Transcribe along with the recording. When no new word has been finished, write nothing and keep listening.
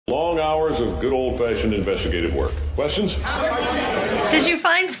Long hours of good old-fashioned investigative work. Questions? Did you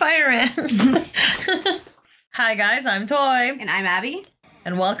find Spider-Man? Hi guys, I'm Toy. And I'm Abby.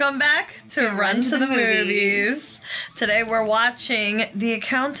 And welcome back to Run to the Movies. Today we're watching The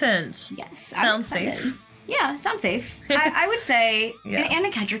Accountant. Yes. Sounds safe. Yeah, sounds safe. I would say, and Anna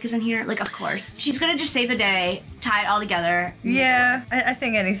Kendrick is in here, like, of course. She's gonna just save the day, tie it all together. Yeah, I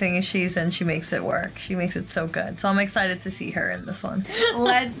think anything she's in, she makes it work. She makes it so good. So I'm excited to see her in this one.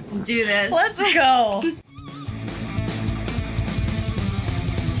 Let's do this. Let's go.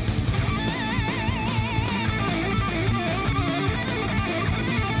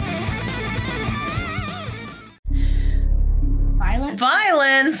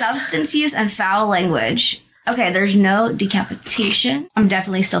 Violence, substance use, and foul language. Okay, there's no decapitation. I'm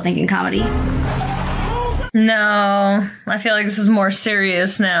definitely still thinking comedy. No, I feel like this is more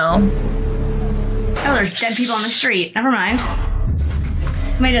serious now. Oh, there's dead people on the street. Never mind.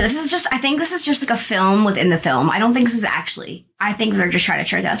 Wait, no, I think this is just like a film within the film. I don't think this is actually. I think they're just trying to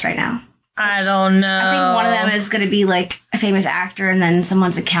trick us right now. I don't know. I think one of them is going to be like a famous actor, and then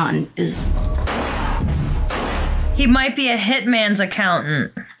someone's accountant is... He might be a hitman's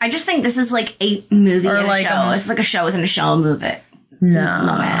accountant. I just think this is like a movie or like a show. It's like a show within a show, move it.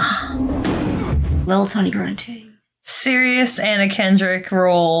 No. Little Tony grunting. Serious Anna Kendrick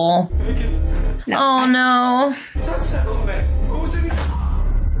role. No, no.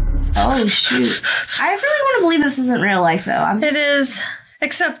 Oh, shoot. I really want to believe this isn't real life, though. It is.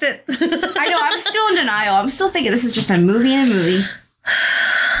 Accept it. I know, I'm still in denial. I'm still thinking this is just a movie in a movie.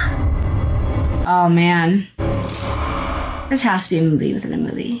 Oh, man. This has to be a movie within a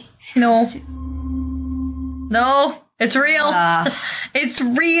movie. No. No, it's real. It's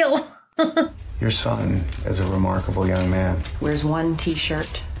real. Your son is a remarkable young man. Wears one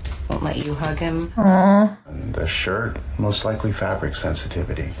t-shirt. Won't let you hug him. Aww. And the shirt, most likely fabric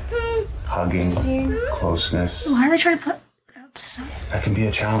sensitivity. Hugging, closeness. Why are they trying to put... That can be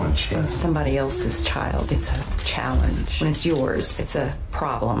a challenge, When yes. somebody else's child, it's a challenge. When it's yours, it's a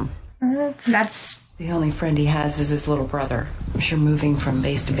problem. That's... The only friend he has is his little brother. I'm sure moving from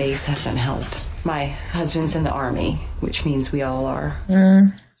base to base hasn't helped. My husband's in the Army, which means we all are.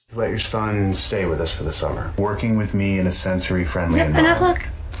 Let your son stay with us for the summer. Working with me in a sensory-friendly Ben environment. Affleck?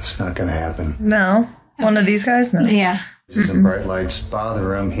 It's not gonna happen. No. One of these guys? No. Yeah. Some bright lights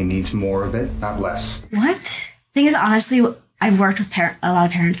bother him. He needs more of it, not less. What? Thing is, honestly, I've worked with a lot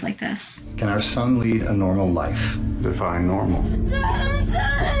of parents like this. Can our son lead a normal life? Define normal.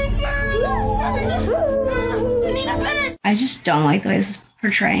 I just don't like the way this is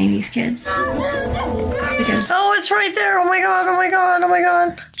portraying these kids. Because... Oh, it's right there. Oh my god, oh my god, oh my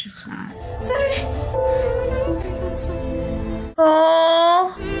god. It's just not.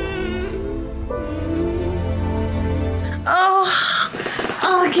 Oh. Oh.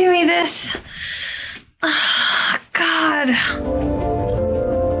 Oh, give me this. Oh, God.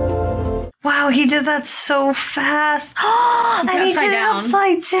 Wow, he did that so fast. Oh, and he did it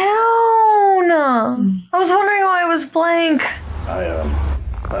upside down. I was wondering why it was blank. I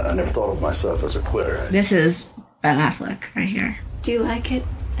never thought of myself as a quitter. This is Ben Affleck right here. Do you like it?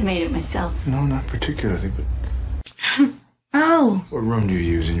 I made it myself. No, not particularly, but... Oh. What room do you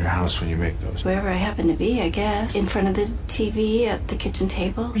use in your house when you make those? Wherever I happen to be, I guess. In front of the TV, at the kitchen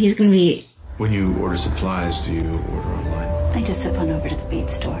table. He's gonna be... When you order supplies, do you order online? I just zip on over to the bead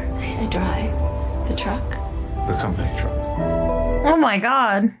store. I drive the truck. The company truck. Oh my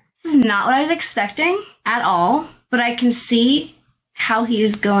god. This is not what I was expecting at all, but I can see how he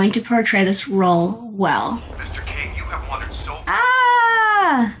is going to portray this role well. Mr. King, you have wandered so...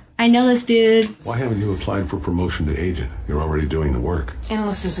 Ah! I know this dude. Why haven't you applied for promotion to agent? You're already doing the work.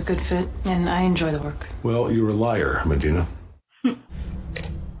 Analyst is a good fit, and I enjoy the work. Well, you're a liar, Medina.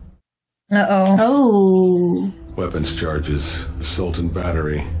 Uh-oh. Oh. Weapons charges, assault and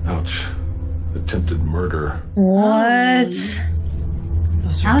battery. Ouch. Attempted murder. What?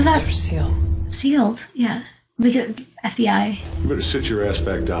 Those How is that? are sealed. Sealed, yeah. Because FBI. You better sit your ass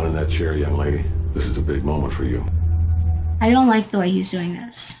back down in that chair, young lady. This is a big moment for you. I don't like the way he's doing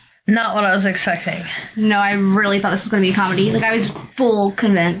this. Not what I was expecting. No, I really thought this was going to be a comedy. Like, I was full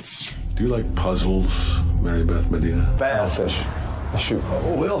convinced. Do you like puzzles, Mary Beth Medina? Bass. I shoot.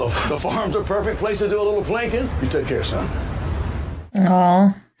 Oh, well, the farm's a perfect place to do a little planking. You take care, son.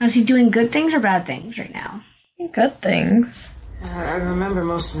 Oh. Is he doing good things or bad things right now? Good things. I remember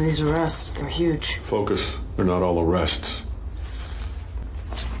most of these arrests. They're huge. Focus. They're not all arrests.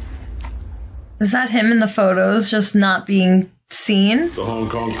 Is that him in the photos just not being seen? The Hong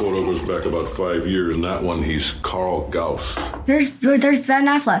Kong photo goes back about 5 years, and that one he's Carl Gauss. There's Ben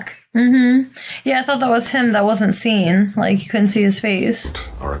Affleck. Yeah, I thought that was him that wasn't seen. Like, you couldn't see his face.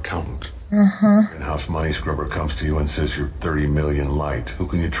 Our accountant. In-house money scrubber comes to you and says you're 30 million light. Who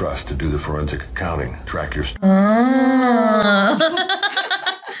can you trust to do the forensic accounting? Track your...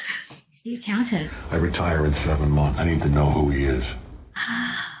 The accountant. I retire in 7 months. I need to know who he is.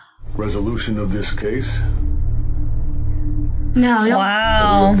 Resolution of this case? No, don't.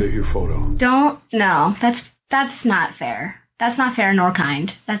 Wow. Update your photo. Don't. No, that's not fair. That's not fair nor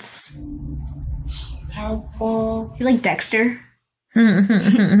kind. That's helpful. You like Dexter?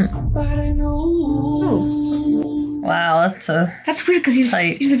 Wow, that's weird because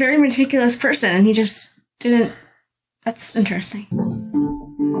he's a very meticulous person and he just didn't. That's interesting.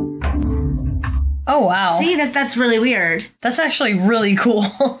 Oh wow. See, that's really weird. That's actually really cool.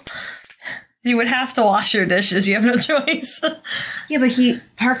 You would have to wash your dishes. You have no choice. Yeah, but he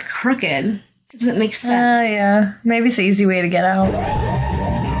parked crooked. Doesn't make sense. Yeah. Maybe it's an easy way to get out.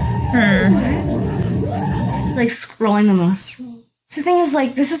 Like scrolling the most. So the thing is,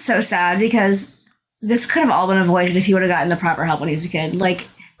 like, this is so sad because this could have all been avoided if he would have gotten the proper help when he was a kid. Like,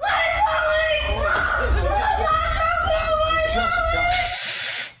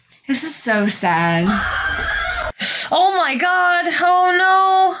 this is so sad. Oh my god. Oh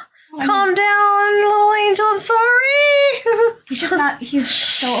no. Calm down, little angel. I'm sorry. He's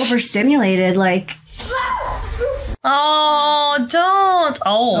so overstimulated. Like, oh, don't.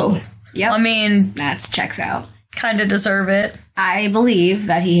 Oh. Yep. I mean, that checks out. Kind of deserve it. I believe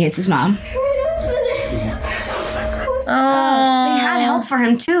that he hates his mom. Oh. They had help for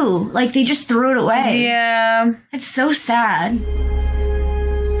him too. Like, they just threw it away. Yeah. It's so sad.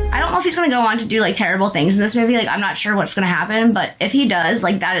 I don't know if he's going to go on to do, like, terrible things in this movie. Like, I'm not sure what's going to happen, but if he does,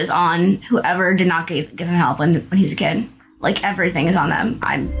 like, that is on whoever did not give him help when he was a kid. Like, everything is on them.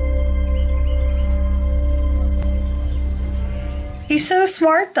 He's so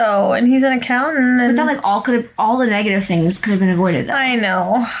smart, though, and he's an accountant. And but that, like, all the negative things could have been avoided, though. I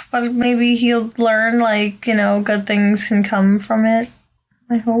know, but maybe he'll learn, like, you know, good things can come from it.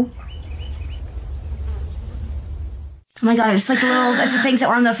 I hope. Oh my god, it's like it's the things that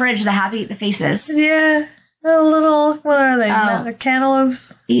were on the fridge, the faces. Yeah. A little, what are they? The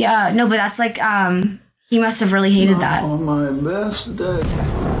cantaloupes? Yeah, no, but that's like, he must have really hated that. On my best day.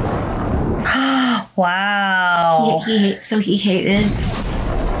 Wow. He hated.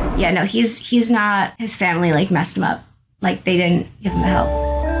 Yeah, no, he's not, his family, like, messed him up. Like, they didn't give him the help.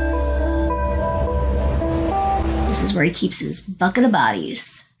 This is where he keeps his bucket of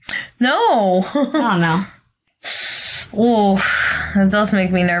bodies. No. I don't know. Ooh, it does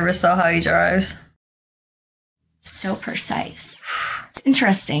make me nervous, though, how he drives. So precise. It's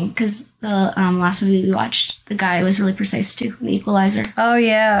interesting, because the last movie we watched, the guy was really precise, too, the Equalizer. Oh,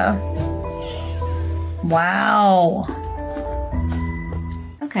 yeah. Wow.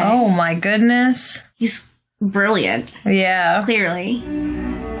 Okay. Oh, my goodness. He's brilliant. Yeah. Clearly.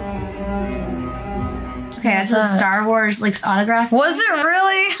 Okay, that's a Star Wars, like, autograph. Was it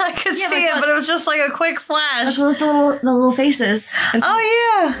really? I could see it, but it was just like a quick flash. Look at the little faces.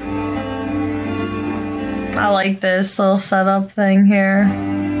 Oh, yeah. I like this little setup thing here.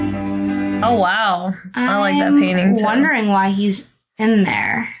 Oh, wow. I like that painting, too. I'm wondering why he's in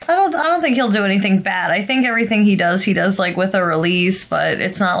there. I don't think he'll do anything bad. I think everything he does, like, with a release, but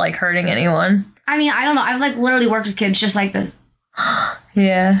it's not, like, hurting anyone. I mean, I don't know. I've, like, literally worked with kids just like this.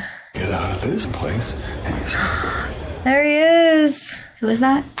 Yeah. Get out of this place. There he is. Who is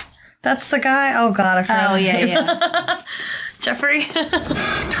that? That's the guy. Oh, God, I forgot his name. Yeah. Jeffrey. 2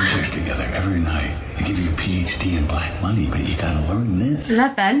 years together every night. They give you a PhD in black money, but you gotta learn this. Is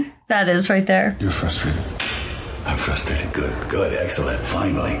that Ben? That is right there. You're frustrated. I'm frustrated. Good, excellent.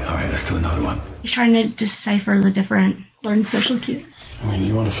 Finally. All right, let's do another one. He's trying to decipher the different learned social cues. I mean,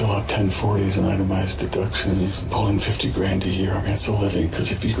 you want to fill out 1040s and itemized deductions and pull in 50 grand a year. I mean, it's a living, because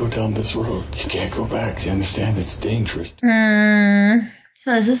if you go down this road, you can't go back. You understand? It's dangerous.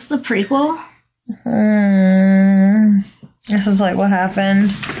 So is this the prequel? This is like what happened,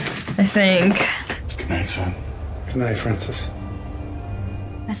 I think. Good night, son. Good night, Francis.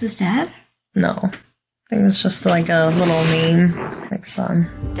 That's his dad? No. I think it's just like a little meme, like son.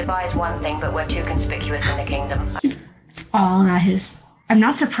 Devise one thing, but we're too conspicuous in the kingdom. It's all about his... I'm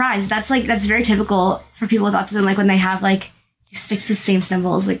not surprised. That's very typical for people with autism. Like, when they have, like, you stick to the same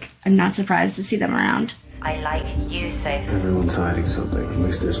symbols. Like, I'm not surprised to see them around. I like you, safe. Everyone's hiding something. At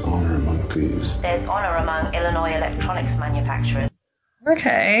least there's honor among thieves. There's honor among Illinois electronics manufacturers.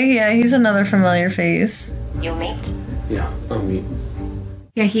 Okay, yeah, he's another familiar face. You'll meet? Yeah, I'll meet.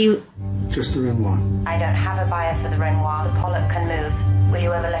 Yeah, he... Just the Renoir. I don't have a buyer for the Renoir. The Pollock can move. Will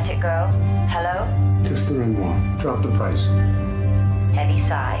you ever let it go? Hello? Just the Renoir. Drop the price. Heavy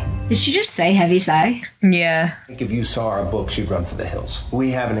sigh. Did she just say heavy sigh? Yeah. I think if you saw our books, you'd run for the hills.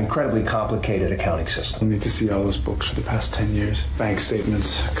 We have an incredibly complicated accounting system. I need to see all those books for the past 10 years. Bank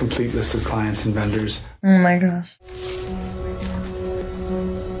statements, complete list of clients and vendors. Oh my gosh.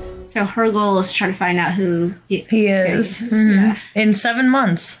 So her goal is to try to find out who he is. Yeah. In 7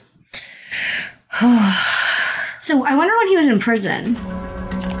 months. So I wonder when he was in prison.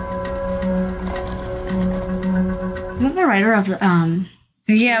 Is that the writer of the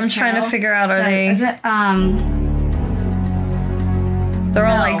Yeah, I'm trying to figure out, are they... Is it, they're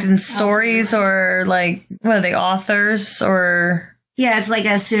all like in stories or like, what are they, authors or... Yeah, it's like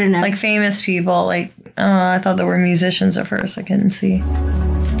a pseudonym. Like famous people, like, I thought they were musicians at first, I couldn't see.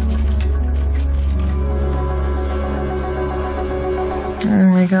 Oh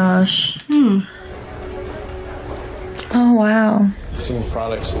my gosh. Oh wow. Consumer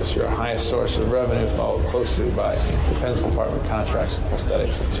products is your highest source of revenue, followed closely by Defense Department contracts and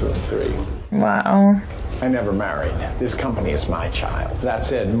prosthetics at 2 and 3. Wow. I never married. This company is my child. That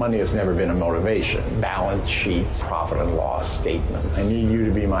said, money has never been a motivation. Balance sheets, profit and loss statements. I need you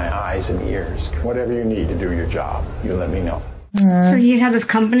to be my eyes and ears. Whatever you need to do your job, you let me know. So he's had this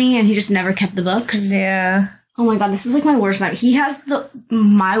company and he just never kept the books? Yeah. Oh my god, this is like my worst nightmare. He has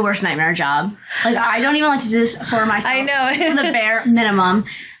my worst nightmare job. Like, I don't even like to do this for myself. I know. For the bare minimum.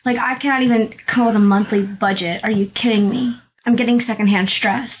 Like, I cannot even come up with a monthly budget. Are you kidding me? I'm getting secondhand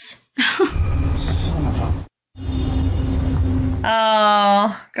stress. Son of a...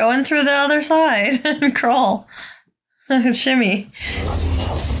 Oh, going through the other side. Crawl. Shimmy.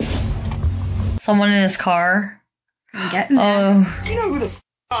 Someone in his car. I'm getting there. You know who the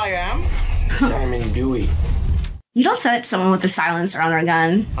I am? Simon Dewey. You don't set someone with a silencer on their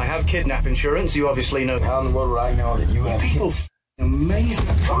gun. I have kidnap insurance. You obviously know. How in the world would I know that you have people amazing?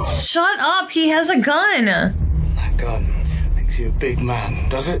 Shut up! He has a gun! That gun makes you a big man,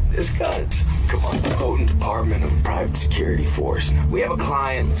 does it? This gun's come on, the potent department of a private security force. We have a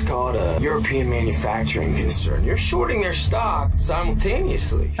client that's called a European manufacturing concern. You're shorting their stock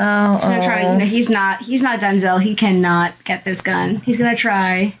simultaneously. Oh, He's gonna try. No, he's not Denzel. He cannot get this gun. He's gonna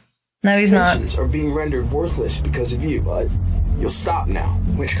try. No, he's not. Pensions are being rendered worthless because of you, but you'll stop now.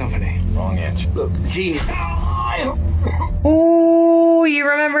 Which company? Wrong answer. Look, genius. Ooh, you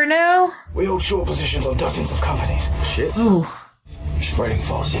remember now? We hold short positions on dozens of companies. Shit. Ooh. You're spreading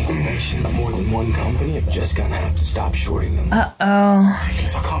false information. More than one company are just gonna have to stop shorting them. Uh-oh.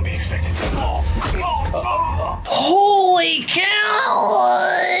 Ridiculous. I can't be expected to. Holy cow!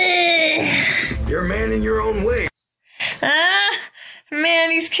 You're a man in your own way.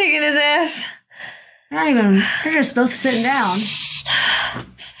 Man, he's kicking his ass. They're just both sitting down. I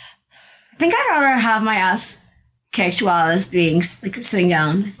think I'd rather have my ass kicked while I was being, like, sitting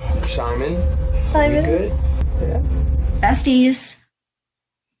down. Simon? Simon? You good? Yeah. Besties.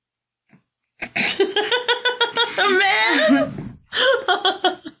 Man!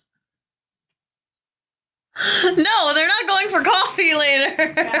 No, they're not going for coffee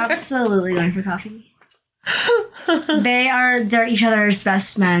later. They're absolutely going for coffee. They're each other's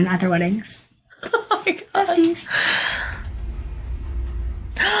best men at their weddings. Oh my god. Besties.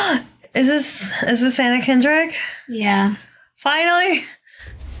 Is this Anna Kendrick? Yeah. Finally.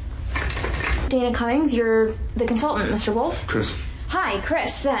 Dana Cummings, you're the consultant, Mr. Wolff. Chris. Hi,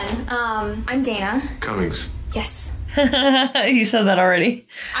 Chris, then. I'm Dana. Cummings. Yes. You said that already.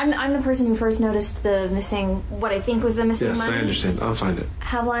 I'm the person who first noticed the missing, what I think was the missing money. Yes, I understand. I'll find it.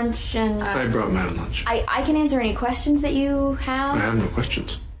 Have lunch and... I brought my own lunch. I can answer any questions that you have. I have no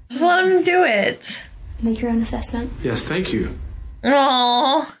questions. Just let him do it. Make your own assessment. Yes, thank you.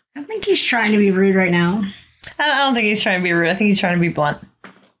 Aww. I think he's trying to be rude right now. I don't think he's trying to be rude. I think he's trying to be blunt.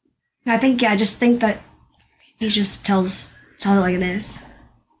 I just think that he just tells it like it is.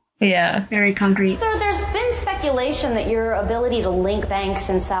 Yeah. Very concrete. So there's been speculation that your ability to link banks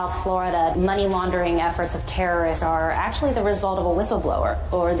in South Florida, money laundering efforts of terrorists are actually the result of a whistleblower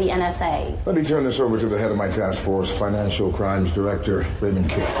or the NSA. Let me turn this over to the head of my task force, Financial Crimes Director, Raymond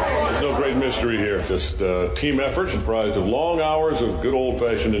King. No great mystery here. Just team effort comprised of long hours of good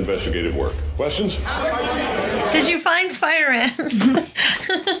old-fashioned investigative work. Questions? Did you find Spider-Man?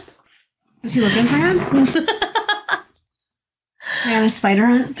 Is he looking for him? On a spider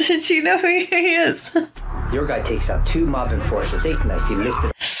hunt? Did you know who he is? Your guy takes out 2 mob enforcers. Steak knife, he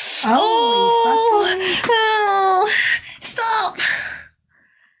lifted. Oh, stop!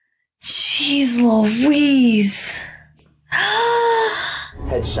 Jeez Louise.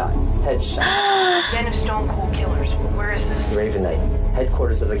 Headshot. Den of Stone Cold Killers. Where is this? Ravenite,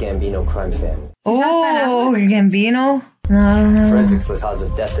 headquarters of the Gambino crime family. Oh, Gambino? No, I don't know. Forensics list cause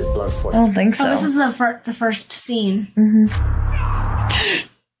of death is blunt force. I don't think so. Oh, this is the first scene. Mm-hmm.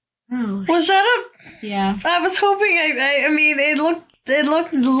 Oh, was that a... Yeah. I was hoping, I mean, it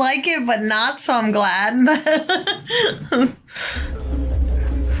looked like it, but not, so I'm glad. That's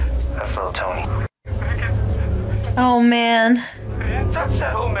little Tony. Oh, man. Okay,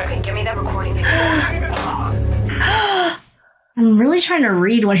 give me that recording. I'm really trying to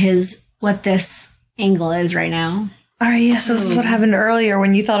read what this angle is right now. Alright, yes, this is what happened earlier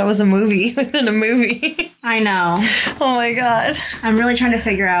when you thought it was a movie within a movie. I know. Oh my god. I'm really trying to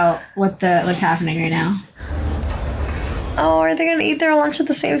figure out what's happening right now. Oh, are they gonna eat their lunch at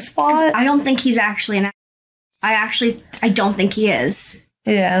the same spot? I don't think he's actually I don't think he is.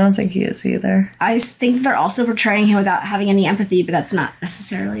 Yeah, I don't think he is either. I think they're also portraying him without having any empathy, but that's not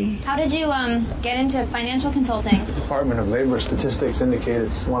necessarily. How did you get into financial consulting? The Department of Labor statistics indicate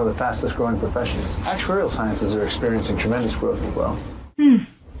it's one of the fastest growing professions. Actuarial sciences are experiencing tremendous growth as well.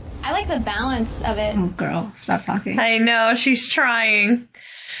 I like the balance of it. Oh, girl, stop talking. I know, she's trying.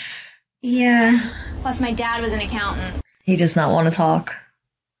 Yeah. Plus, my dad was an accountant. He does not want to talk.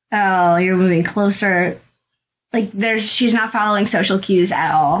 Oh, you're moving closer. Like, she's not following social cues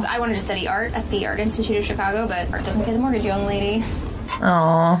at all. I wanted to study art at the Art Institute of Chicago, but art doesn't pay the mortgage, young lady.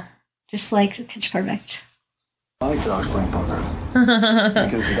 Aww. Just like Pitch Perfect. I like dogs playing poker.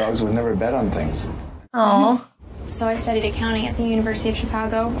 Because the dogs would never bet on things. Aww. So I studied accounting at the University of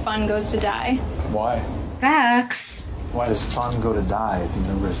Chicago. Fun goes to die. Why? Facts. Why does fun go to die at the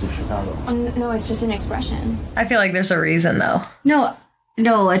University of Chicago? No, it's just an expression. I feel like there's a reason, though. No,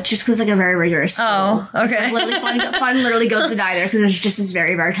 it's just because like a very rigorous school. Oh, okay. It's literally fun literally goes to die there because it's just this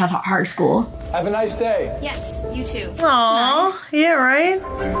very, very tough, hard school. Have a nice day. Yes, you too. Aww, nice. Yeah, right?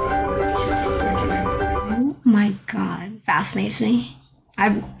 Oh my god. Fascinates me.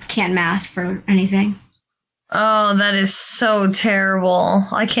 I can't math for anything. Oh, that is so terrible.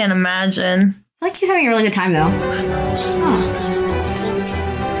 I can't imagine. I like he's having a really good time, though. Oh.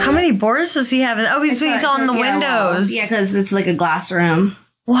 How many boards does he have? Oh, he's on the windows. Yeah, because it's like a glass room.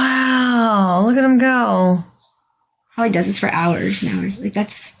 Wow, look at him go. How he does this for hours and hours. Like,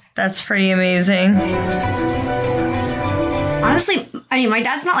 that's pretty amazing. Honestly, I mean, my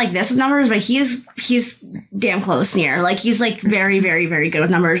dad's not like this with numbers, but he's damn close near. Like, he's like very, very, very good with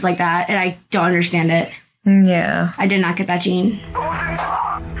numbers like that, and I don't understand it. Yeah. I did not get that gene.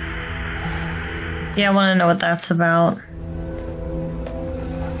 Yeah, I want to know what that's about.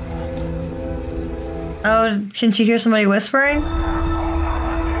 Oh, can she hear somebody whispering?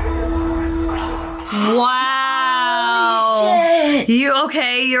 Wow! Shit.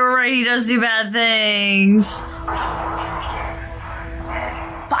 You're right, he does do bad things.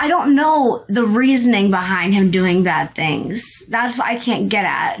 But I don't know the reasoning behind him doing bad things. That's what I can't get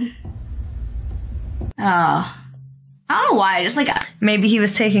at. I don't know why, just like... Maybe he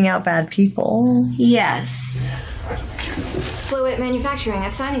was taking out bad people. Yes. Fluid Manufacturing.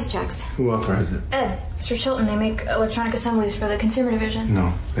 I've signed these checks. Who authorized it? Ed, Mr. Chilton. They make electronic assemblies for the consumer division.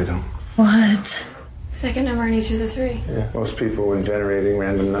 No, they don't. What? Second number in each is a 3. Yeah, most people, when generating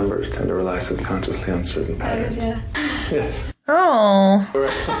random numbers, tend to rely subconsciously on certain patterns. Yeah. Yes. Oh.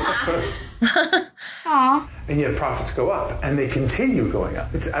 Aw. And yet profits go up, and they continue going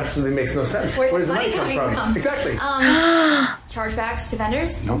up. It absolutely makes no sense. Where's the money coming from? Exactly. Chargebacks to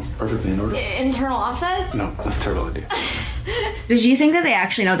vendors? No, perfectly in order. Internal offsets? No, that's a terrible idea. Did you think that they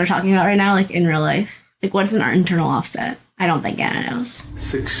actually know what they're talking about right now, like in real life? Like, what's an internal offset? I don't think Anna knows.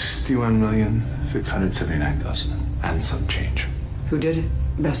 61,679,000 and some change. Who did it?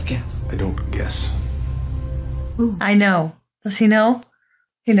 Best guess. I don't guess. Ooh. I know. Does he know?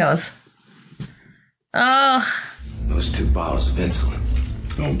 He knows. Oh. Those 2 bottles of insulin.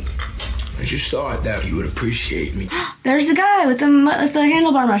 Oh, I just thought that you would appreciate me. There's the guy with the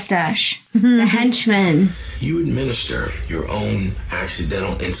handlebar mustache. The henchman. You administer your own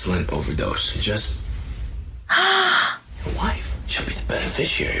accidental insulin overdose. Just... Your wife should be the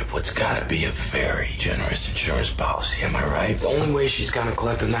beneficiary of what's gotta be a very generous insurance policy, am I right? The only way she's gonna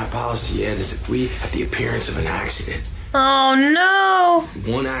collect on that policy, Ed, is if we have the appearance of an accident. Oh, no.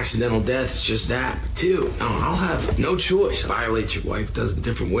 1 accidental death is just that. 2, I'll have no choice. Violate your wife does in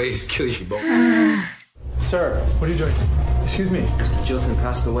different ways, kill you both. Sir, what are you doing? Excuse me. Mr. Chilton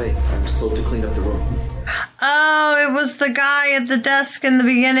passed away. I was told to clean up the room. Oh, it was the guy at the desk in the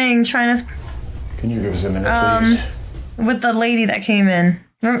beginning trying to... Can you give us a minute, please? With the lady that came in.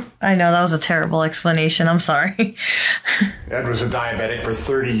 I know, that was a terrible explanation. I'm sorry. Ed was a diabetic for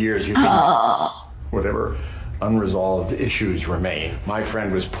 30 years. You think whatever unresolved issues remain, my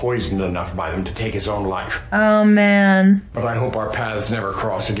friend was poisoned enough by them to take his own life. Oh, man. But I hope our paths never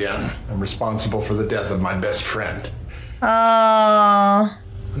cross again. I'm responsible for the death of my best friend. Oh.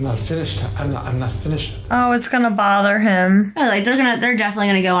 I'm not finished. I'm not finished. Oh, it's gonna bother him. Oh, like they're definitely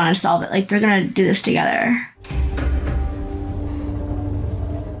gonna go on and solve it. Like they're gonna do this together.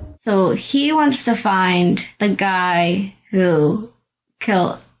 So he wants to find the guy who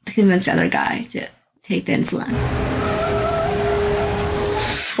convinced the other guy to take the insulin.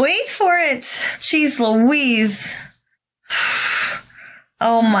 Wait for it. Jeez Louise.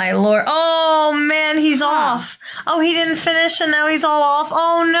 Oh my lord. Oh man, he's off. Oh, he didn't finish and now he's all off.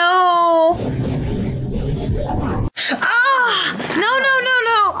 Oh no. Ah! No.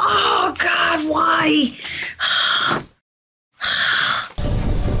 Oh god, why?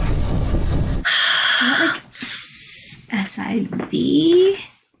 Like SIB?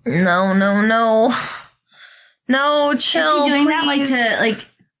 No. No, chill. Is he doing please. that like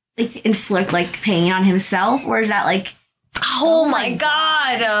to inflict like pain on himself, or is that like? Oh my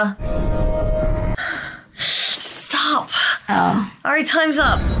god! Stop. Oh. All right, time's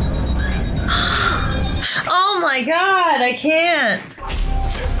up. Oh my god, I can't.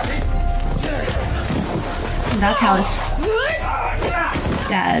 That's how his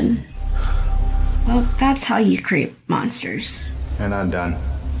dad. Well, that's how you create monsters. They're not done.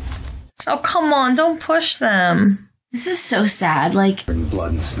 Oh, come on, don't push them. This is so sad, like...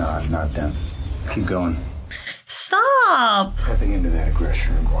 Blood and snot, not them. Keep going. Stop! Stepping into that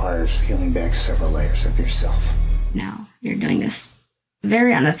aggression requires healing back several layers of yourself. No, you're doing this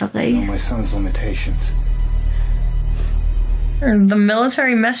very unethically. I know my son's limitations. The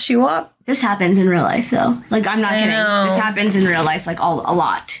military messed you up? This happens in real life, though. Like, I'm not kidding. Know. This happens in real life, like, a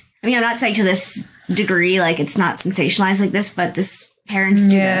lot. I mean, I'm not saying to this degree, like, it's not sensationalized like this, but parents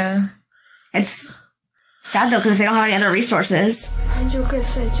do this. It's sad, though, because they don't have any other resources.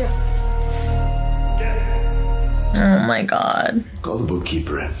 Oh, my God. Call the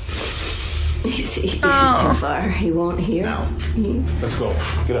bookkeeper in. This is too far. He won't hear. Now. Let's go.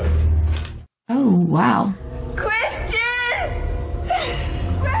 Get up. Oh, wow. Christian!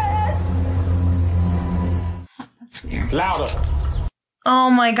 That's weird. Louder.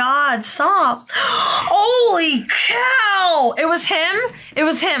 Oh my god, stop. Holy cow! It was him? It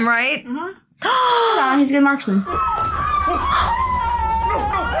was him, right? Yeah, he's a good marksman.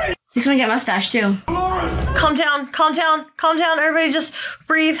 He's gonna get mustache too. Calm down. Everybody just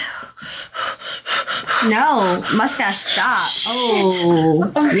breathe. No, mustache, stop.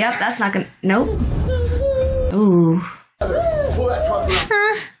 Oh. Yep, that's not gonna. Nope. Ooh.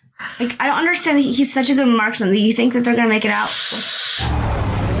 Like, I don't understand. He's such a good marksman. Do you think that they're gonna make it out?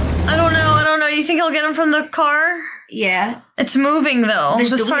 I don't know. You think he'll get him from the car? Yeah. It's moving though. There's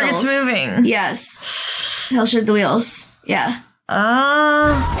the the target's wheels. moving. Yes. He'll shoot the wheels. Yeah.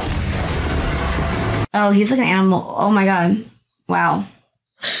 Oh, he's like an animal. Oh my god. Wow.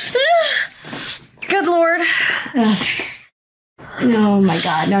 Good lord. Oh my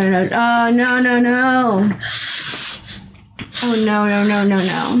god. No. No. Oh no.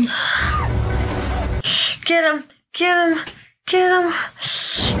 Get him.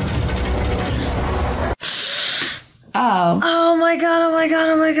 Oh. Oh my god.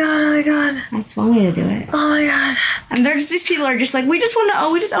 That's one way to do it. Oh my god. And there's these people are just like, we just own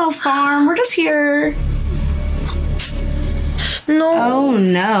a farm. We're just here. No. Oh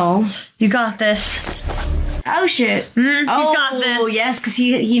no. You got this. Oh shit. He's got this. Oh yes, because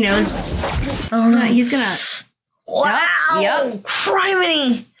he knows. Oh no. He's gonna. Wow. Yep.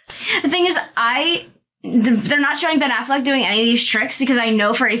 Criminy. The thing is, they're not showing Ben Affleck doing any of these tricks because I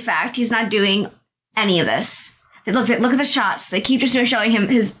know for a fact he's not doing any of this. Look at the shots. They keep just showing him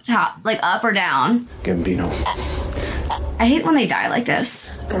his top, like up or down. Gambino. I hate when they die like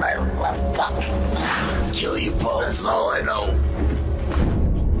this. Kill you both. That's all I know.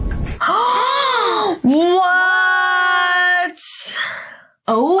 What?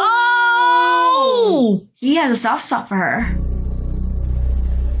 Oh. He has a soft spot for her.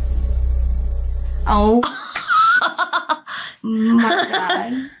 Oh. My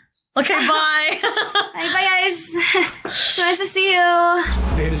god. Okay, bye. Bye, guys. So nice to see you.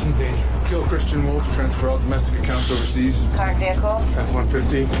 Data's in danger. Kill Christian Wolff. Transfer all domestic accounts overseas. Current vehicle.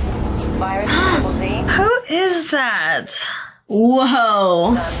 F-150. Virus Z. Who is that? Whoa.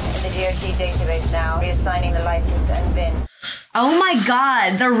 In the DOT database now. Reassigning the license and VIN. Oh my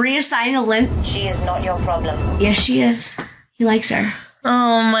god. They're reassigning the lint. She is not your problem. Yes, she is. He likes her.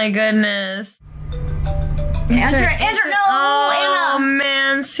 Oh my goodness. Answer, no, oh, Anna.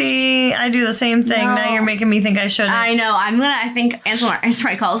 Man, see, I do the same thing. No. Now you're making me think I shouldn't. I know. I think answer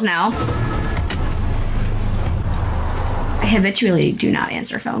my calls now. I habitually do not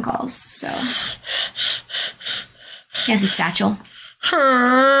answer phone calls, so. He has a satchel.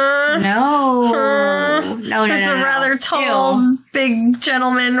 No. There's a rather tall big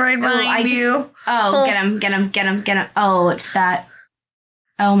gentleman right behind you. Oh, get him. Oh, it's that.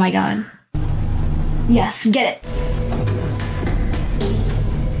 Oh my god. Yes, get it.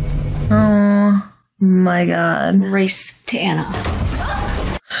 Oh my god. Race to Anna.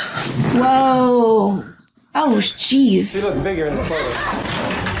 Whoa. Oh, jeez. You look bigger in the photo.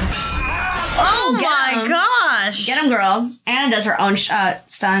 Oh my gosh. Get him, girl. Anna does her own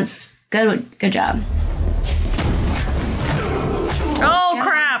stunts. Good job. Oh,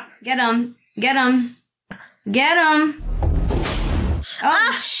 crap. Get him.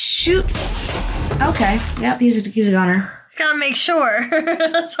 Oh, shoot. Okay. Yep, he's a gunner. Gotta make sure.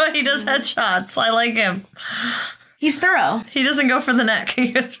 That's why he does headshots. I like him. He's thorough. He doesn't go for the neck.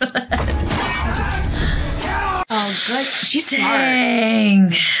 He goes for the head. Oh, good. She's smart.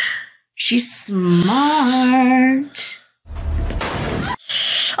 Dang. She's smart.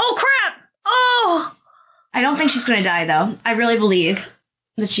 Oh, crap. Oh. I don't think she's going to die, though. I really believe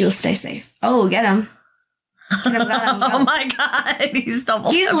that she will stay safe. Oh, get him. Get him. Oh, my God. He's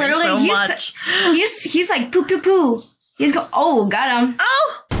double He's literally so much. He's like poo, poo, poo. Oh, got him.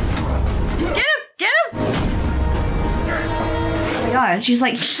 Oh. Get him. Oh, my God. She's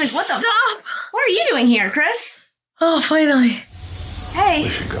like, what the? Stop. What are you doing here, Chris? Oh, finally. Hey. We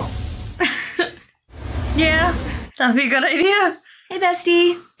should go. Yeah, that'd be a good idea. Hey,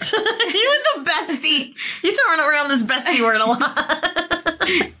 bestie. You're the bestie. You're throwing around this bestie word a lot.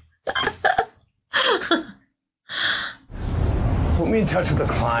 Put me in touch with the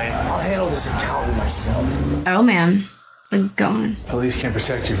client. I'll handle this accountant myself. Oh, man. We're going. Police can't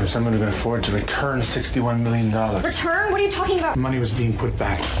protect you from someone who can afford to return $61 million. Return? What are you talking about? Money was being put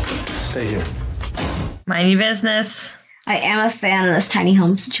back. Stay here. Mindy business. I am a fan of this tiny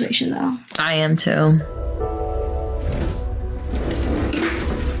home situation, though. I am, too.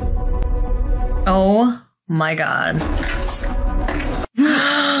 Oh, my God.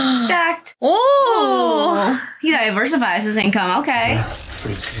 Stacked. Oh! He diversifies his income. Okay.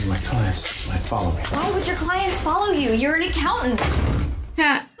 Afraid some of my clients might follow me. Why would your clients follow you? You're an accountant.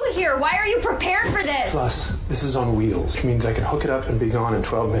 Yeah. Here, why are you prepared for this? Plus, this is on wheels, which means I can hook it up and be gone in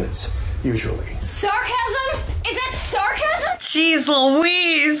 12 minutes, usually. Sarcasm? Is that sarcasm? Jeez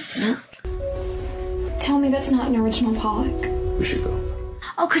Louise. Tell me that's not an original Pollock. We should go.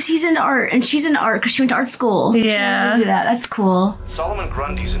 Oh, because he's into art, and she's into art because she went to art school. Yeah. Do that. That's cool. Solomon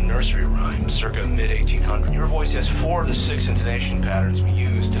Grundy's a nursery rhyme, circa mid-1800. Your voice has 4 of the 6 intonation patterns we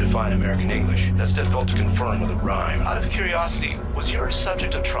use to define American English. That's difficult to confirm with a rhyme. Out of curiosity, was your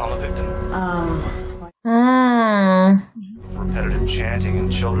subject a trauma victim? Repetitive chanting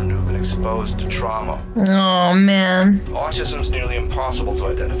in children who've been exposed to trauma. Oh, man. Autism's nearly impossible to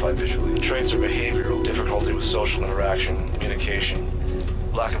identify visually. The traits are behavioral, difficulty with social interaction, communication,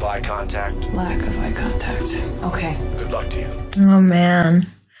 lack of eye contact. Lack of eye contact. Okay. Good luck to you. Oh, man.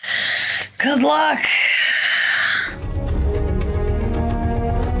 Good luck.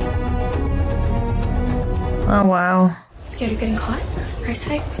 Oh, wow. Scared of getting caught? Price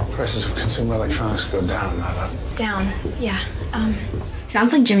hikes? Prices of consumer electronics go down, not up. Down. Yeah.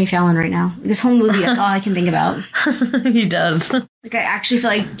 Sounds like Jimmy Fallon right now. This whole movie, that's all I can think about. He does. Like, I actually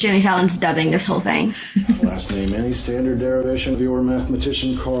feel like Jimmy Fallon's dubbing this whole thing. Last name, any standard derivation of your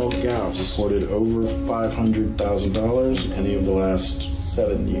mathematician Carl Gauss. Reported over $500,000 any of the last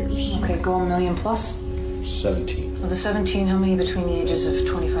 7 years. Okay, go $1 million plus? 17. Of the 17, how many between the ages of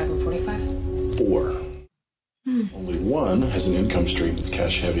 25 and 45? 4. Only one has an income stream that's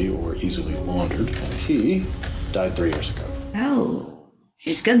cash heavy or easily laundered, and he died 3 years ago. Oh.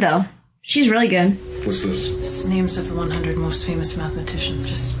 She's good, though. She's really good. What's this? It's names of the 100 most famous mathematicians.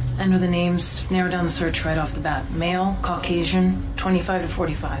 Just enter the names, narrow down the search right off the bat. Male, Caucasian, 25 to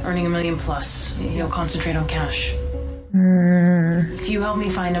 45, earning $1 million plus. He'll concentrate on cash. If you help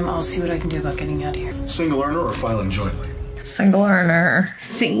me find him, I'll see what I can do about getting out of here. Single earner or filing jointly? Single earner.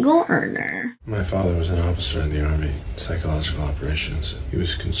 Single earner. My father was an officer in the Army, psychological operations. He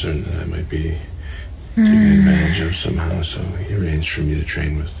was concerned that I might be taken advantage of somehow, so he arranged for me to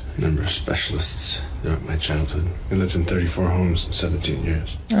train with a number of specialists throughout my childhood. I lived in 34 homes in 17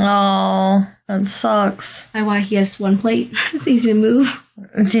 years. Oh, that sucks. Why he has one plate. It's easy to move.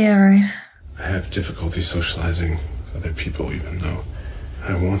 Yeah, right. I have difficulty socializing with other people, even though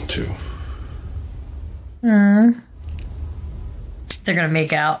I want to. They're gonna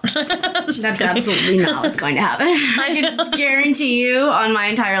make out. That's absolutely not what's going to happen. I can guarantee you on my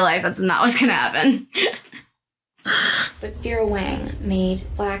entire life that's not what's going to happen. But Vera Wang made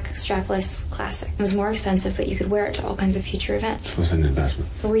black strapless classic. It was more expensive, but you could wear it to all kinds of future events. This was an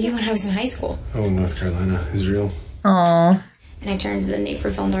investment. Where were you when I was in high school? Oh, North Carolina, Israel. Aw. And I turned the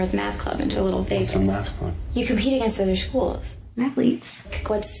Naperville North Math Club into a little Vegas. What's a math club? You compete against other schools. Athletes.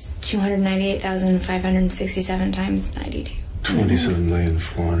 What's 298,567 times 92?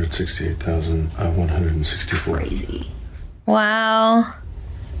 27,468,164. Crazy. Wow.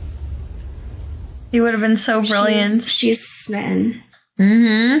 You would have been so brilliant. She's smitten.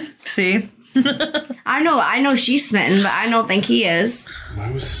 Mm-hmm. See? I know she's smitten, but I don't think he is. Why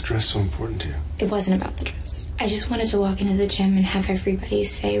was this dress so important to you? It wasn't about the dress. I just wanted to walk into the gym and have everybody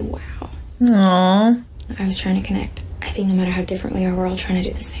say, wow. Aww. I was trying to connect. I think no matter how different we are, we're all trying to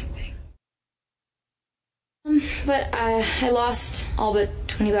do the same thing. But I lost all but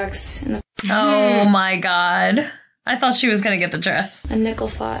 $20 in the... Oh my god. I thought she was going to get the dress. A nickel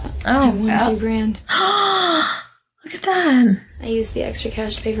slot. Oh, I won $2,000. Look at that. I used the extra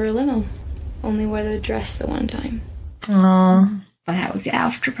cash to pay for a limo. Only wore the dress the one time. Aww. But that was the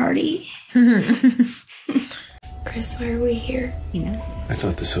after party. Chris, why are we here? He knows. I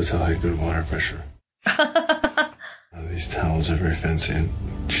thought this hotel had good water pressure. These towels are very fancy, and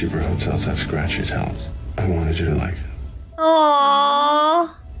cheaper hotels have scratchy towels. I wanted you to like it. Aww.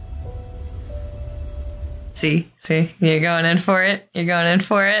 See, you're going in for it.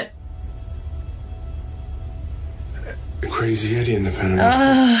 Crazy Eddie in the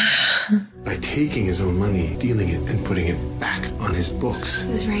Panama. By taking his own money, stealing it, and putting it back on his books. It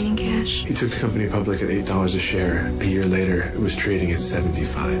was raining cash. He took the company public at $8 a share. A year later, it was trading at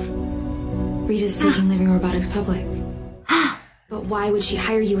 $75. Rita's taking Living Robotics public. But why would she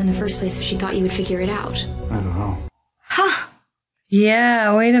hire you in the first place if she thought you would figure it out? I don't know. Huh.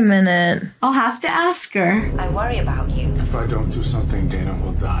 Yeah, wait a minute. I'll have to ask her. I worry about you. If I don't do something, Dana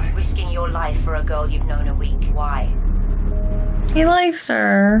will die. Risking your life for a girl you've known a week. Why? He likes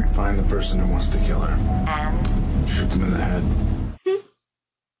her. Find the person who wants to kill her. And? Shoot them in the head.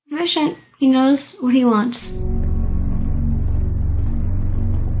 Efficient. He knows what he wants.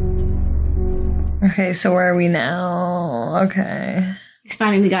 Okay, so where are we now? Okay. He's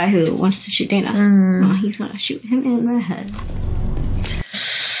finding the guy who wants to shoot Dana. Well, he's gonna shoot him in the head.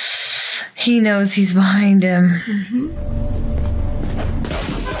 He knows he's behind him. Mm-hmm.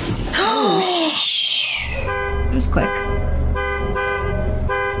 Oh, It was quick.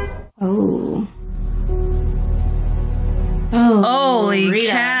 Oh. Oh. Holy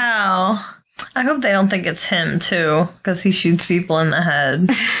Rita. cow. I hope they don't think it's him, too, because he shoots people in the head.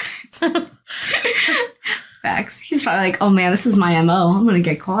 Facts. He's probably like, oh man, this is my MO. I'm gonna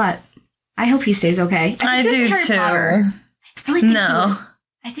get caught. I hope he stays okay. I do too. I really think No.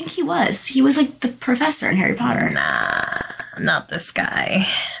 I think he was. He was like the professor in Harry Potter. Nah, not this guy.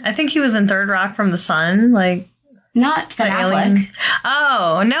 I think he was in Third Rock from the Sun, like... Not Ben Affleck.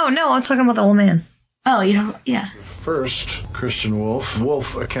 Oh, no, I'm talking about the old man. Oh, you know, yeah. First, Christian Wolff,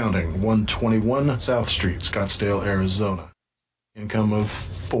 Wolff Accounting, 121 South Street, Scottsdale, Arizona. Income of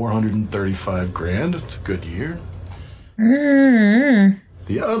 $435,000. It's a good year. Mm-hmm.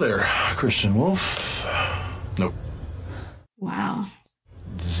 The other, Christian Wolff, nope. Wow.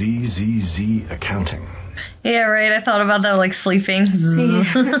 ZZZ Accounting. Yeah, right. I thought about that, like sleeping. This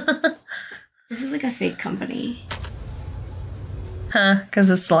is like a fake company. Huh,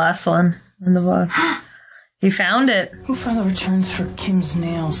 because it's the last one in the book. He found it. Who filed the returns for Kim's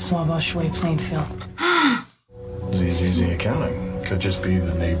Nails, Wabash Way, Plainfield? ZZZ Accounting. Could just be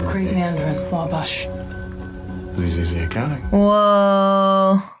the neighbor. Great Mandarin, Wabash. ZZZ Accounting.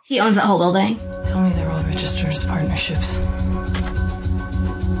 Whoa. He owns that whole building. Tell me they're all registered as partnerships.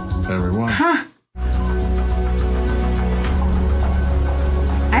 Everyone. Huh.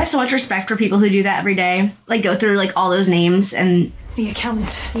 I have so much respect for people who do that every day. Like, go through, like, all those names and... The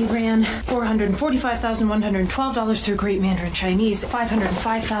accountant, he ran $445,112 through Great Mandarin Chinese,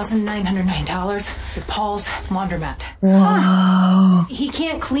 $505,909 through Paul's Laundromat. Whoa. He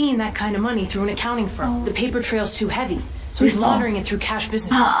can't clean that kind of money through an accounting firm. The paper trail's too heavy, so he's laundering it through cash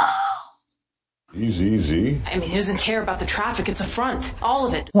business. Easy. I mean, he doesn't care about the traffic. It's a front. All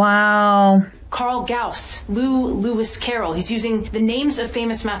of it. Wow. Carl Gauss, Lewis Carroll. He's using the names of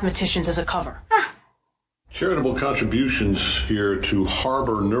famous mathematicians as a cover. Charitable contributions here to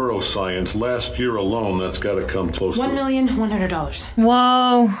Harbor Neuroscience last year alone, that's got to come close to $1,100,000.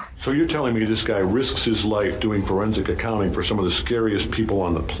 Whoa. So you're telling me this guy risks his life doing forensic accounting for some of the scariest people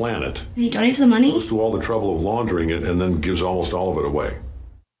on the planet? And he donates the money? Goes through all the trouble of laundering it and then gives almost all of it away.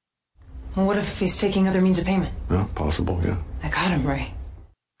 Well, what if he's taking other means of payment? Yeah, possible, yeah. I got him, Ray.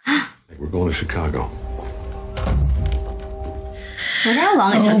 We're going to Chicago. Look how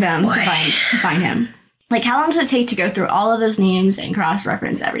long it took them to find him. Like, how long does it take to go through all of those names and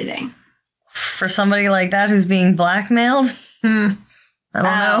cross-reference everything? For somebody like that who's being blackmailed? I don't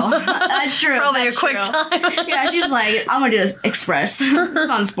know. That's true. Probably that's a quick true. time. Yeah, she's like, I'm going to do this express. It's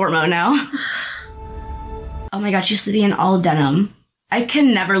on sport mode now. Oh my god, she used to be in all denim. I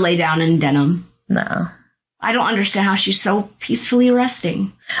can never lay down in denim. No. I don't understand how she's so peacefully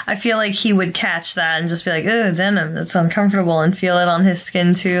resting. I feel like he would catch that and just be like, ugh, denim, that's uncomfortable, and feel it on his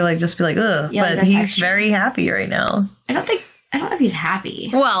skin too, like just be like, ugh. Yeah, but he's very happy right now. I don't know if he's happy.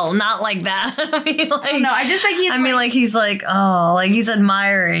 Well, not like that. I mean, like, no, I just think he's. I mean, like he's like, oh, like he's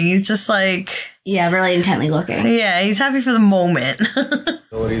admiring. He's just like, yeah, really intently looking. Yeah, he's happy for the moment.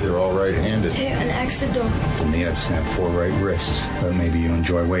 They're all right-handed. Hey, an accident. And they had snap 4 right wrists. But maybe you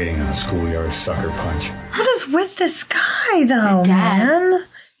enjoy waiting on a schoolyard sucker punch. What is with this guy, though, man?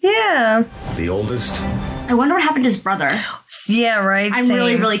 Yeah. The oldest. I wonder what happened to his brother. Yeah, right. I'm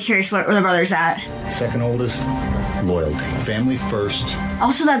really, really curious where the brother's at. Second oldest, loyalty. Family first.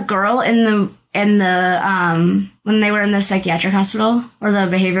 Also, that girl in the when they were in the psychiatric hospital or the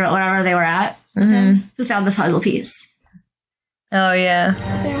behavioral whatever they were at, who found the puzzle piece. Oh yeah.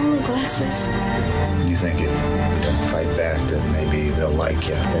 They're only glasses. You think if you don't fight back, that maybe they'll like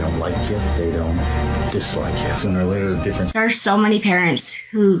you. They don't like you. They don't dislike you. Sooner or later, the difference. There are so many parents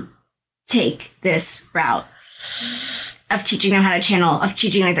who take this route of teaching them how to channel, of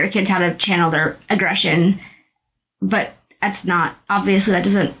teaching like their kids how to channel their aggression, but that's not, obviously that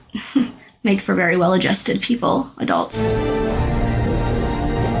doesn't make for very well-adjusted people, adults.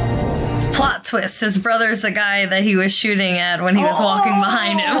 Plot twist, his brother's the guy that he was shooting at when he was walking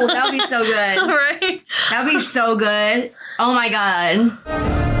behind him. Oh, that would be so good. Right? That would be so good. Oh my god.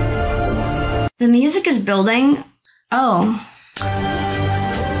 The music is building. Oh.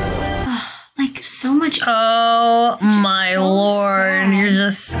 Like so much. Oh my lord. Sad. You're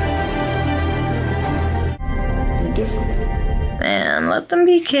just. You're different. Man, let them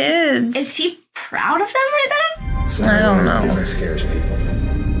be kids. Is he proud of them right then? Sooner I don't know. Different scares people.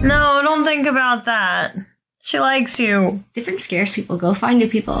 No, don't think about that. She likes you. Different scares people. Go find new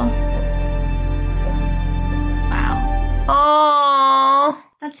people. Wow. Oh,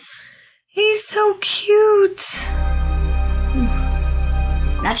 that's. He's so cute.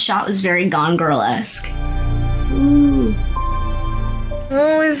 That shot was very Gone Girl-esque. Ooh.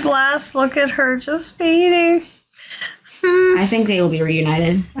 Oh, his last look at her just fading. I think they will be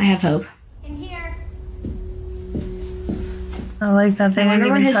reunited. I have hope. In here. I like that they didn't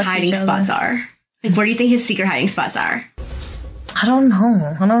even touch each other. I wonder where his hiding spots are. Like, where do you think his secret hiding spots are? I don't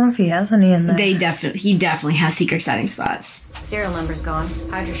know. I don't know if he has any in there. He definitely has secret hiding spots. Serial number's gone.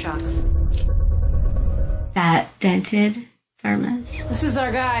 Hydroshocks. That dented thermos. This is our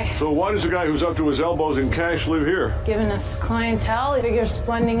guy. So why does a guy who's up to his elbows in cash live here? Given us clientele, he figures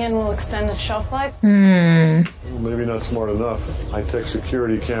blending in will extend his shelf life. Well, maybe not smart enough. High-tech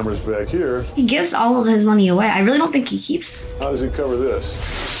security cameras back here. He gives all of his money away. I really don't think he keeps. How does he cover this?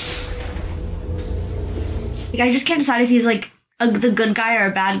 Like, I just can't decide if he's like the good guy or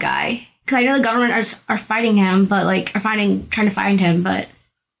a bad guy. Because I know the government are fighting him, but like trying to find him. But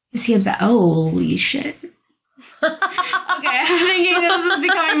is he a bad? Holy shit! Okay, I'm thinking this is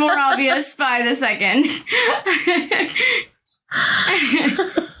becoming more obvious by the second.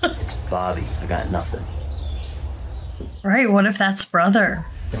 It's Bobby. I got nothing. Right, what if that's brother?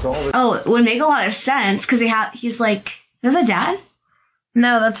 Oh, it would make a lot of sense because he's like, you're the dad?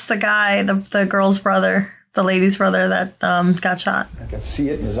 No, that's the guy, the girl's brother, the lady's brother that got shot. I can see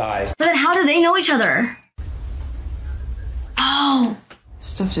it in his eyes. But then how do they know each other? Oh.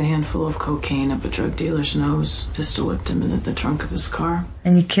 Stuffed a handful of cocaine up a drug dealer's nose, pistol whipped him into the trunk of his car.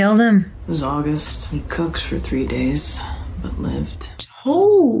 And you killed him? It was August. He cooked for 3 days, but lived.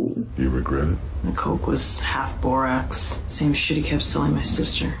 Oh. Do you regret it? The coke was half borax. Same shit he kept selling my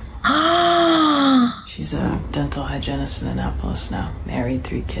sister. She's a dental hygienist in Annapolis now. Married,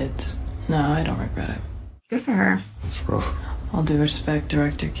 3 kids. No, I don't regret it. Good for her. It's rough. All due respect,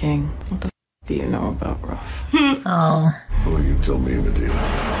 Director King. What the do you know about rough? Oh. Well, you tell me, Medina.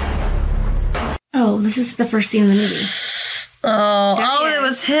 Oh, this is the first scene in the movie. Oh, it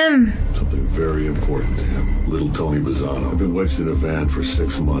was him. Something very important to him. Little Tony Bazzano. I've been wedged in a van for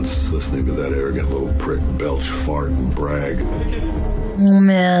 6 months, listening to that arrogant little prick belch, fart, and brag. Oh,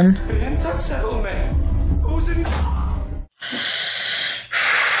 man. Touch that old man. Who's in?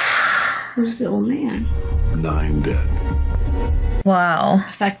 Who's the old man? 9 dead. Wow.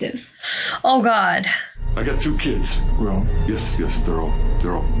 Effective. Oh, God. I got 2 kids. Grown? Yes, they're all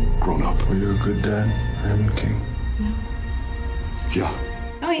grown up. Were you a good dad, Raymond King? Yeah.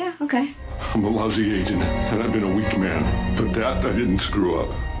 Oh, yeah, okay. I'm a lousy agent, and I've been a weak man. But that, I didn't screw up.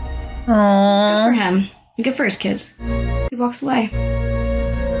 Aww. Good for him. Good for his kids. He walks away.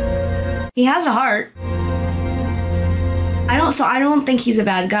 He has a heart. I don't think he's a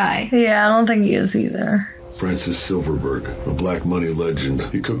bad guy. Yeah, I don't think he is either. Francis Silverberg, a black money legend.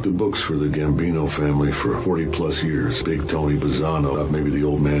 He cooked the books for the Gambino family for 40-plus years. Big Tony Bazzano, maybe the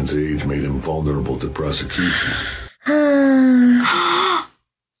old man's age, made him vulnerable to prosecution.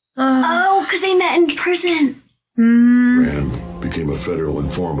 Oh, because they met in prison. Rand became a federal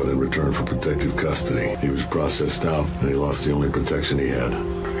informant in return for protective custody. He was processed out, and he lost the only protection he had.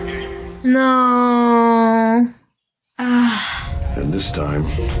 No. And this time,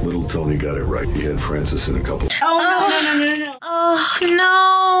 little Tony got it right. He had Francis in a couple. Oh, no. Oh,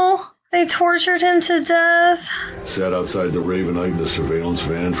 no. They tortured him to death. Sat outside the Ravenite in a surveillance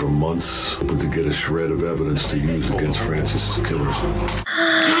van for months, hoping to get a shred of evidence to use against Francis's killers.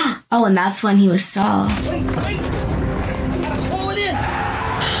 Oh, and that's when he was saw. Wait. Pull it in.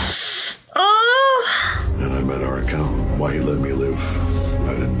 Oh. And I met our accountant. Why he let me live,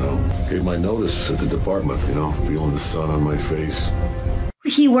 I didn't know. Gave my notice at the department, feeling the sun on my face.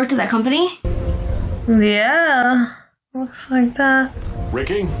 He worked at that company? Yeah. Looks like that.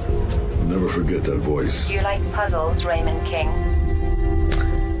 Ricky? I'll never forget that voice. Do you like puzzles, Raymond King?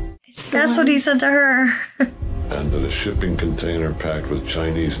 That's what he said to her. And that a shipping container packed with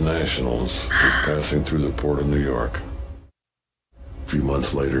Chinese nationals was passing through the port of New York. A few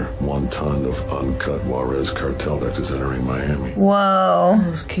months later, 1 ton of uncut Juarez cartel deck is entering Miami. Whoa.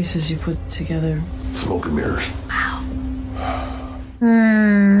 Those cases you put together. Smoke and mirrors. Wow.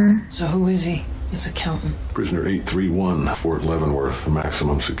 So who is he? His accountant. Prisoner 831, Fort Leavenworth,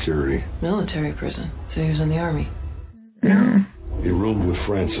 maximum security. Military prison. So he was in the army. No. He roomed with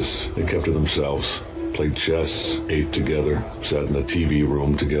Francis. They kept to themselves. Played chess, ate together, sat in a TV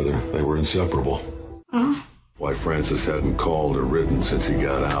room together. They were inseparable. Why Francis hadn't called or written since he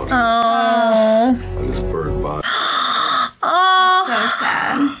got out. Oh. And his burnt body. Oh. So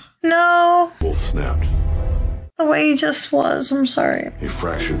sad. No. Wolf snapped. The way he just was. I'm sorry. He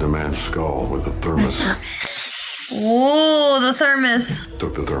fractured the man's skull with a thermos. Whoa, the thermos.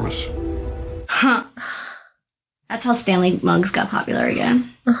 Took the thermos. Huh. That's how Stanley mugs got popular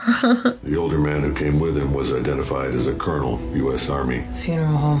again. The older man who came with him was identified as a colonel, U.S. Army.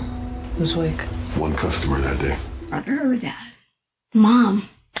 Funeral home. Whose wake? One customer that day. Brother or dad? Mom.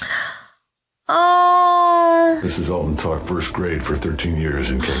 Oh. Mrs. Alden taught first grade for 13 years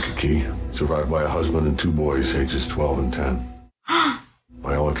in Kankakee. Survived by a husband and 2 boys, ages 12 and 10.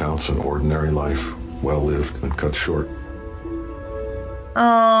 By all accounts, an ordinary life, well-lived and cut short.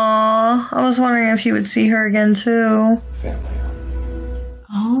 Oh, I was wondering if he would see her again too. Family.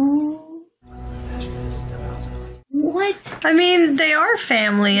 Oh. What? I mean, they are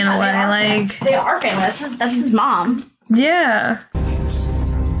family in a way. Like they are family. That's his mom. Yeah.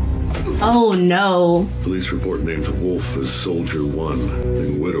 Oh no. Police report named Wolf as Soldier 1.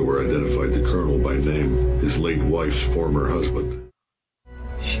 The widower identified the colonel by name, his late wife's former husband.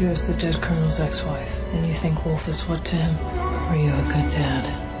 She was the dead colonel's ex-wife. And you think Wolf is what to him? Were you a good dad?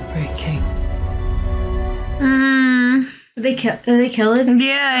 Great king? Did they kill it?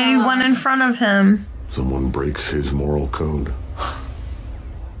 Yeah, he went in front of him. Someone breaks his moral code.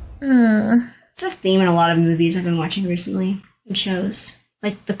 It's a theme in a lot of movies I've been watching recently and shows.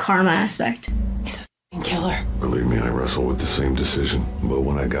 Like the karma aspect. He's a f***ing killer. Believe me, I wrestle with the same decision. But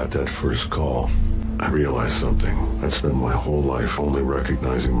when I got that first call, I realized something. I'd spent my whole life only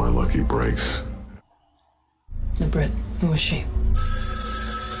recognizing my lucky breaks. The Brit. Who was she?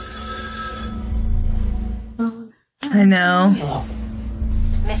 I know. Hello.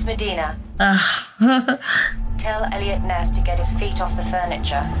 Miss Medina. Ugh. Tell Elliot Ness to get his feet off the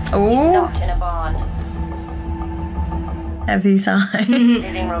furniture. Oh. He's not in a barn. Heavy sign.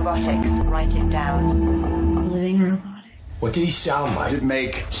 Living robotics. Write it down. Living robotics. What did he sound like? Did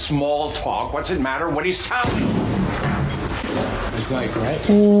make small talk. What's it matter what he sounded? It's like, right?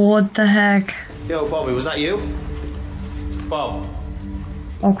 What the heck? Yo, Bobby, was that you? Bob.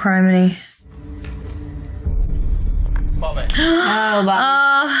 Oh, criminy. Bobby. Oh,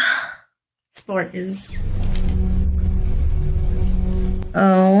 Bobby. Sport is.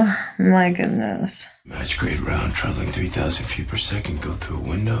 Oh my goodness. Match grade round traveling 3,000 feet per second go through a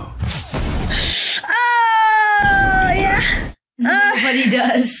window. Yeah. But he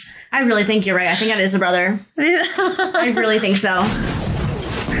does. I really think you're right. I think that is a brother. I really think so.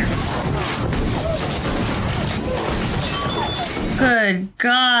 Good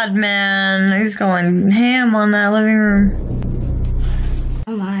God, man. He's going ham on that living room.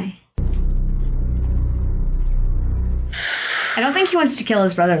 Oh my. I don't think he wants to kill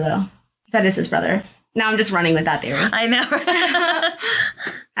his brother, though. That is his brother. Now I'm just running with that theory. I know.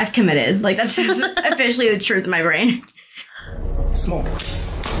 I've committed. Like, that's just officially the truth in my brain. Smoke.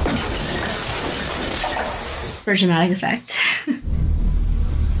 For dramatic effect.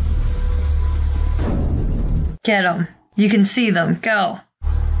 Get them. You can see them. Go.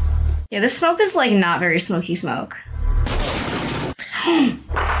 Yeah, this smoke is like not very smoky smoke.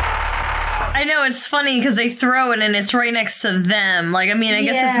 I know, it's funny because they throw it and it's right next to them. Like, I mean, I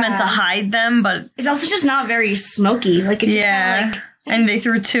guess it's meant to hide them, but it's also just not very smoky. Like, it's just kinda like... And they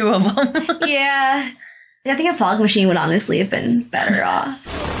threw 2 of them. Yeah. I think a fog machine would honestly have been better off.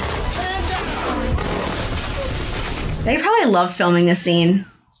 They probably loved filming this scene.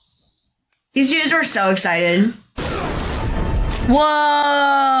 These dudes were so excited.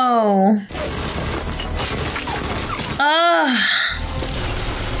 Whoa!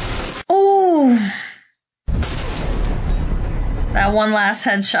 Oh! That one last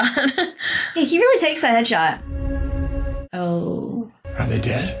headshot. Yeah, he really takes that headshot. Oh. Are they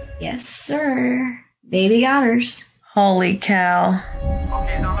dead? Yes, sir. Baby got-ers. Holy cow.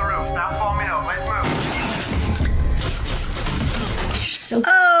 Okay, it's on the roof. Stop foaming up. Let's move. So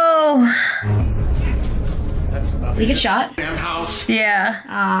oh! Did he get shot? Damn house.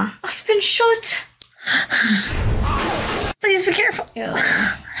 Yeah. I've been shot. Please be careful.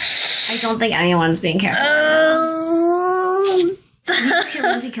 I don't think anyone's being careful.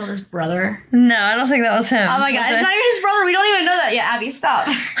 He killed his brother. No, I don't think that was him. Oh my god, it's not even his brother. We don't even know that yet, Abby. Stop.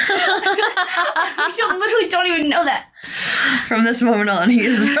 We literally don't even know that. From this moment on, he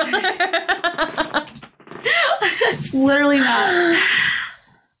is his brother. It's literally not.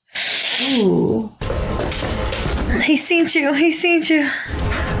 Ooh. He's seen you. He's seen you.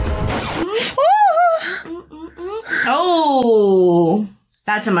 Oh,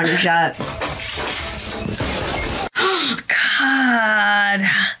 that's a money shot. Oh God.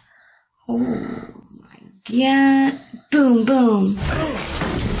 Oh my god. Boom, boom.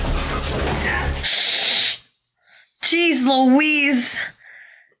 Jeez Louise.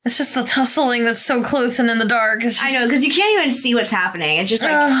 It's just the tussling that's so close and in the dark. I know, because you can't even see what's happening. It's just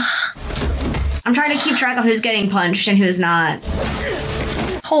like... I'm trying to keep track of who's getting punched and who's not.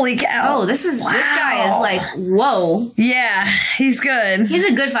 Holy cow. Oh, this guy is like, whoa. Yeah, he's good. He's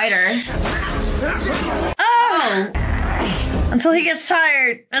a good fighter. Oh! Until he gets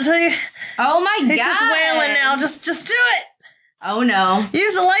tired. Until he... Oh my god. He's just wailing now. Just do it. Oh no.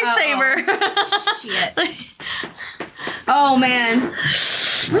 Use the lightsaber. Shit. Oh man.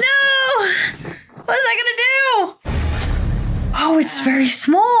 No! What is that gonna do? Oh, it's very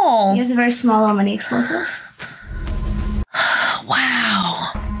small. He has a very small little mini explosive.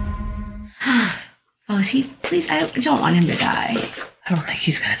 Wow. Oh, is he? Please, I don't want him to die. I don't think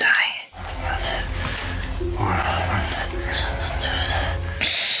he's gonna die.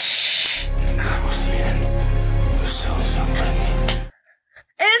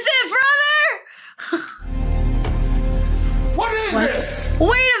 Is it, brother? What is this?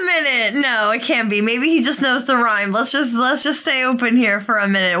 Wait a minute. No, it can't be. Maybe he just knows the rhyme. Let's just stay open here for a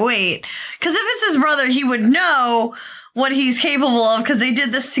minute. Wait. Because if it's his brother, he would know what he's capable of because they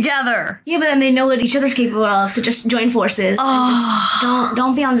did this together. Yeah, but then they know what each other's capable of, so just join forces. And just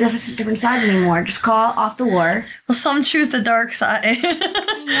don't be on the different sides anymore. Just call off the war. Well, some choose the dark side.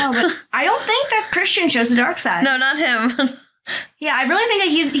 No, but I don't think that Christian chose the dark side. No, not him. Yeah, I really think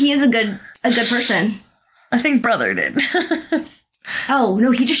that he is a good person. I think brother did. Oh,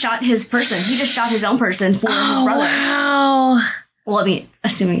 no, he just shot his person. He just shot his own person for his brother. Wow. Well, I mean,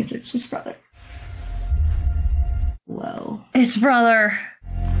 assuming it's his brother. Whoa. It's brother.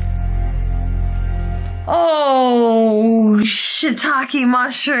 Oh, shiitake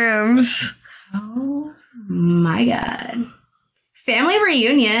mushrooms. Oh my god. Family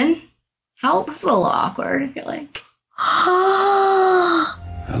reunion. That's a little awkward, I feel like. Hello,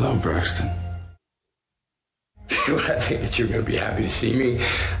 Braxton. Well, I think that you're going to be happy to see me,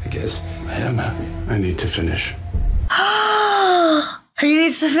 I guess. I am happy. I need to finish. He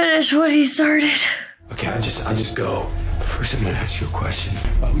needs to finish what he started. Okay, I'll just go. First, I'm going to ask you a question.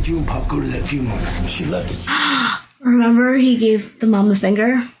 Why would you and Pop go to that funeral? She left us. Remember he gave the mom the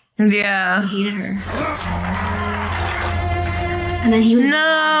finger? Yeah. He hated her. And then he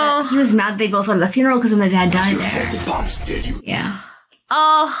was mad they both went to the funeral because when their dad died there. The bombs did you. Yeah.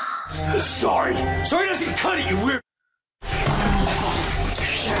 Oh. Sorry. Sorry doesn't cut it, you weird.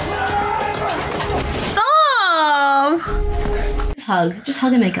 Stop. Hug. Just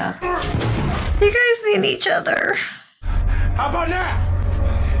hug and make up. You guys need each other. How about now?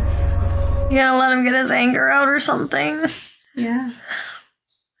 You gonna let him get his anger out or something? Yeah.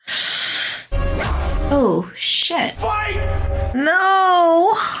 Oh, shit. Fight!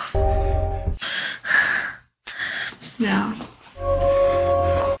 No. No.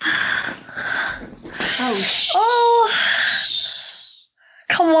 Oh, shit. Oh.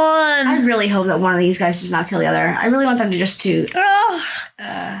 Come on. I really hope that one of these guys does not kill the other. I really want them to just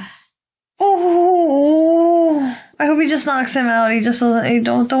Oh. he just knocks him out. He just doesn't.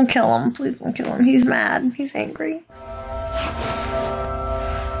 Don't kill him. Please don't kill him. He's mad. He's angry.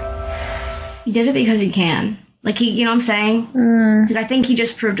 He did it because he can. Like, you know what I'm saying? Like, I think he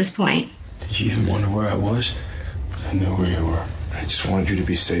just proved his point. Did you even wonder where I was? I knew where you were. I just wanted you to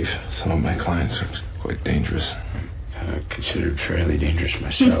be safe. Some of my clients are quite dangerous. Kind of considered fairly dangerous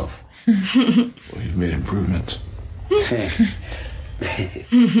myself. Well, you've made improvements.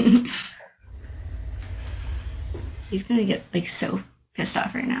 He's gonna get, like, so pissed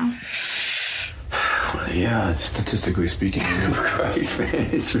off right now. Well, yeah, statistically speaking. Christ, man,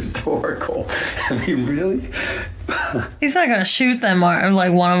 it's rhetorical. I mean, really? He's not gonna shoot them, or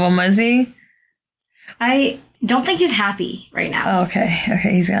like one of them, is he? I don't think he's happy right now. Okay,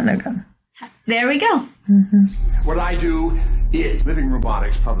 he's got no gun. There we go. What I do is Living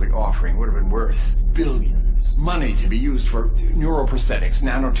Robotics public offering would have been worth billions. Money to be used for neuroprosthetics,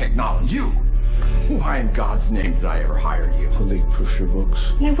 nanotechnology. You! Why in God's name did I ever hire you? To leak-proof your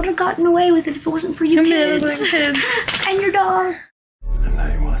books. And I would have gotten away with it if it wasn't for you kids. And your dog. And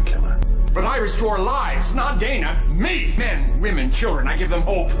now you want to kill her. But I restore lives, not Dana. Me! Men, women, children. I give them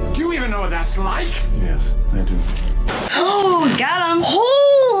hope. Do you even know what that's like? Yes, I do. Oh, got him.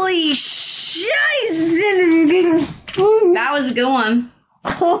 Holy shit! That was a good one.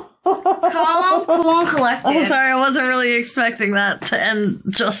 Calm, cool, and collected. I'm sorry, I wasn't really expecting that to end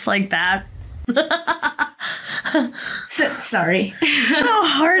just like that. Sorry. How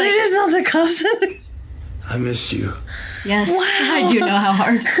hard it is not to cuss. I missed you. Yes, wow. I do know how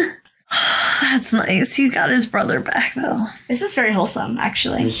hard. That's nice. He got his brother back, though. This is very wholesome,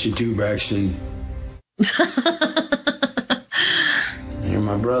 actually. Missed you too, Braxton. You're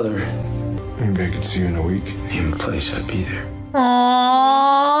my brother. Maybe I could see you in a week. Name a place, I'd be there.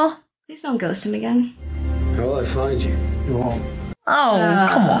 Aww. Please don't ghost him again. How will I find you? You won't. Oh,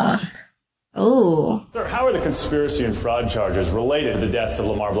 come on. Oh. Sir, how are the conspiracy and fraud charges related to the deaths of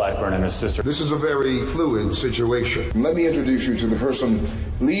Lamar Blackburn and his sister? This is a very fluid situation. Let me introduce you to the person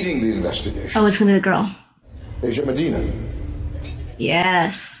leading the investigation. Oh, it's gonna be the girl. Asia Medina.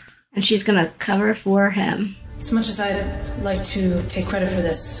 Yes. And she's gonna cover for him. As much as I'd like to take credit for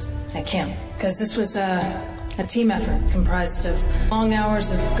this, I can't. Because this was a team effort comprised of long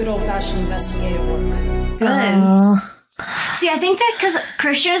hours of good old-fashioned investigative work. Good. See, I think that because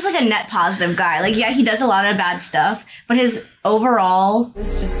Christian is like a net positive guy. Like, yeah, he does a lot of bad stuff, but his overall... It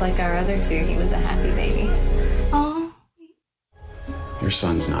was just like our other two. He was a happy baby. Oh. Your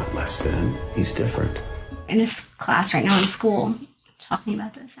son's not less than. He's different. In his class right now in school, talking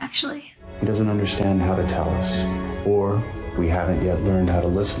about this, actually. He doesn't understand how to tell us. Or we haven't yet learned how to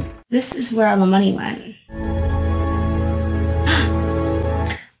listen. This is where all the money went.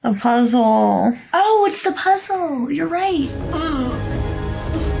 The puzzle. Oh, it's the puzzle. You're right.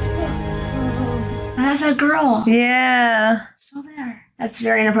 That's a girl. Yeah. Still there. That's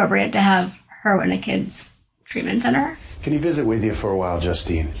very inappropriate to have her in a kid's treatment center. Can he visit with you for a while,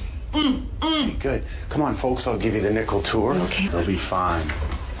 Justine? Good. Come on, folks. I'll give you the nickel tour. Okay. They'll be fine.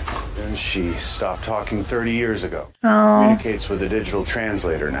 And she stopped talking 30 years ago. Oh. Communicates with a digital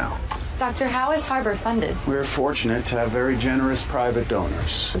translator now. Doctor, how is Harbor funded? We're fortunate to have very generous private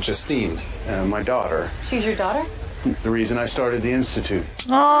donors. Justine, my daughter. She's your daughter? The reason I started the institute.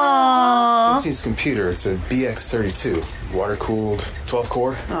 Oh. Justine's computer, it's a BX32. Water-cooled,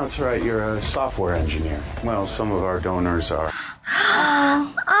 12-core. Oh, that's right. You're a software engineer. Well, some of our donors are.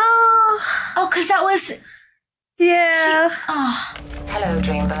 Oh, because that was... Yeah. Hello,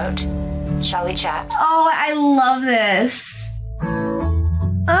 Dreamboat. Shall we chat? Oh, I love this.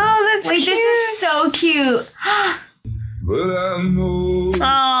 Oh, that's Wait, cute. this is so cute. Oh,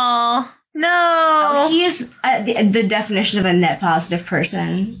 no. Oh, he is the definition of a net positive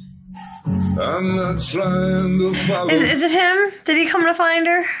person. I'm not trying to follow. Is it him? Did he come to find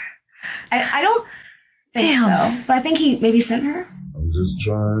her? I don't think so. But I think he maybe sent her. I'm just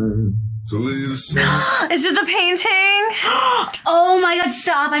trying to leave some. Is it the painting? Oh my god,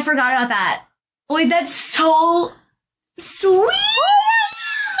 stop. I forgot about that. Wait, that's so sweet.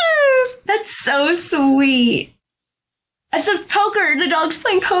 That's so sweet. It's a poker. The dog's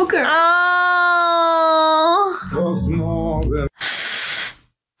playing poker. Oh.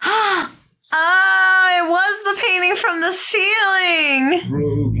 It was the painting from the ceiling.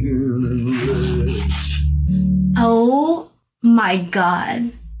 Oh my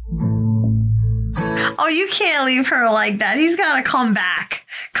god. Oh, you can't leave her like that. He's got to come back.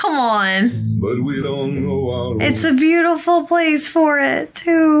 Come on. But we don't know our It's a beautiful place for it,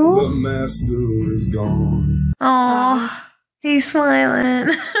 too. The master is gone. Oh, he's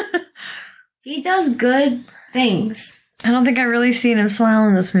smiling. He does good things. I don't think I really seen him smile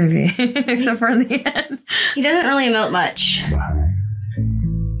in this movie, except for in the end. He doesn't really emote much.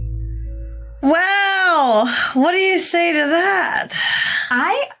 Wow! What do you say to that?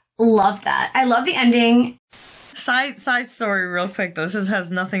 I love that. I love the ending. Side story real quick, though. This has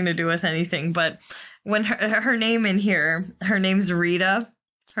nothing to do with anything, but when her name in here, her name's Rita,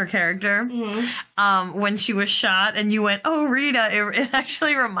 her character, when she was shot and you went, oh, Rita, it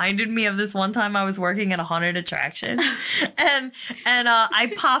actually reminded me of this one time I was working at a haunted attraction and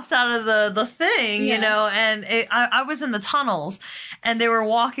I popped out of the thing, you know, and I was in the tunnels and they were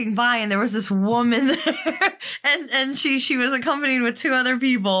walking by and there was this woman there and she was accompanied with 2 other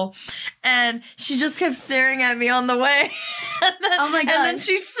people and she just kept staring at me on the way. And then, oh my God. And then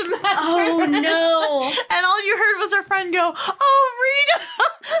she smacked Oh her wrist. no. And all you heard was her friend go, oh, Rita.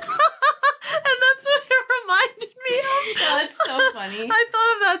 And that's what it reminded me of. That's so funny. I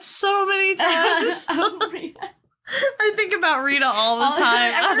thought of that so many times. Oh, Rita. I think about Rita all the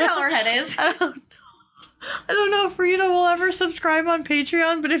time. I wonder how her head is. I don't know if Rita will ever subscribe on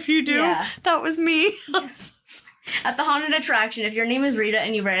Patreon, but if you do, that was me. Yes. At the haunted attraction, if your name is Rita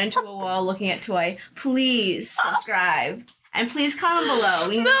and you ran into a wall looking at toy, please subscribe. And please comment below.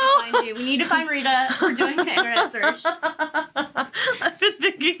 We need to find you. We need to find Rita. We're doing an internet search. I've been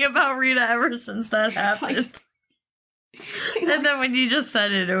thinking about Rita ever since that happened. And then when you just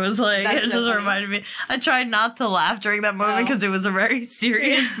said it, it was like, That's it so just funny. reminded me. I tried not to laugh during that moment because it was a very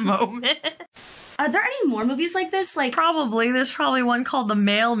serious moment. Are there any more movies like this? Like Probably. There's probably one called The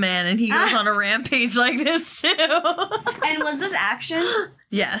Mailman, and he goes on a rampage like this too. And was this action?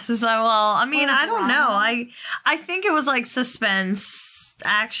 Yes. So, well, I mean, I don't know. I think it was like suspense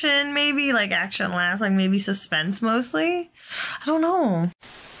action, maybe like action last, like maybe suspense mostly. I don't know.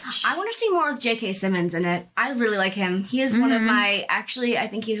 I want to see more with J.K. Simmons in it. I really like him. He is one of my, actually, I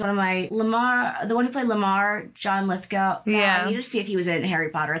think he's one of my, Lamar, the one who played Lamar, John Lithgow. Yeah. I need to see if he was in Harry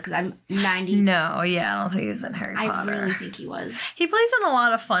Potter, because I'm 90. No, yeah, I don't think he was in Harry Potter. I really think he was. He plays in a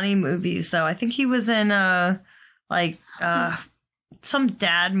lot of funny movies, though. I think he was in, some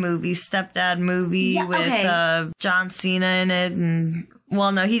dad movie, stepdad movie with John Cena in it, and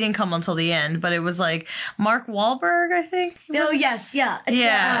well, no, he didn't come until the end, but it was like Mark Wahlberg, I think. Oh yes, yeah,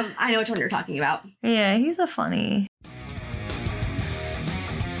 yeah. I know which one you're talking about. Yeah, he's a funny